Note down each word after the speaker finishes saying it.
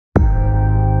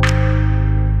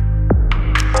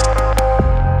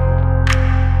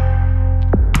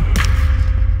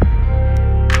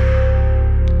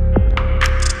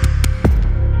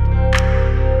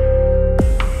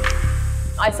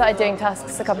started doing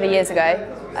Tusks a couple of years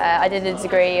ago. I did a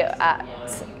degree at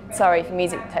Surrey for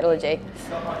music technology,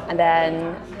 and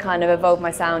then kind of evolved my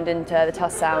sound into the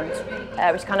Tusk sound,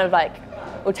 which is kind of like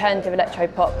alternative electro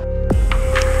pop.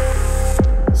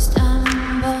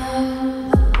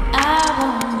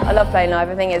 I love playing live.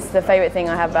 I think it's the favourite thing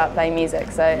I have about playing music,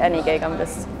 so any gig I'm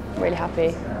just really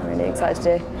happy, really excited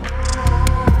to do.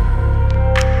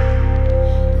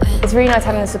 It's really nice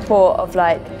having the support of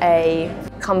like a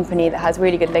company that has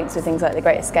really good links with things like The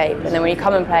Great Escape, and then when you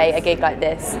come and play a gig like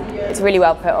this, it's really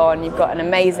well put on. You've got an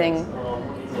amazing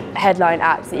headline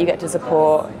act that you get to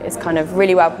support. It's kind of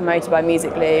really well promoted by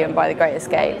Musical.ly and by The Great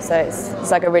Escape, so it's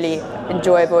like a really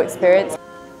enjoyable experience.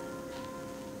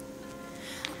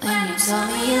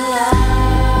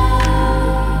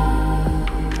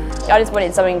 I just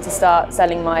wanted something to start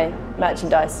selling my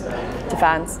merchandise to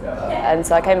fans, and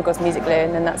so I came across Musical.ly,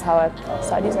 and then that's how I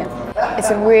started using it. It's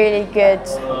a really good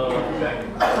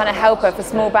kind of helper for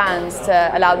small bands to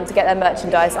allow them to get their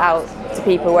merchandise out to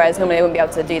people, whereas normally they wouldn't be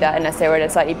able to do that unless they were in a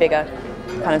slightly bigger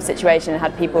kind of situation and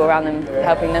had people around them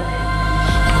helping them.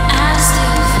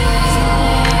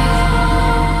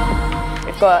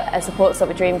 We've got a support stop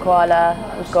with Dream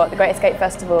Koala, we've got the Great Escape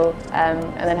Festival, and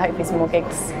then hopefully some more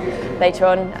gigs later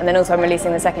on. And then also I'm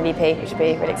releasing the second EP, which will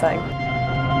be really exciting.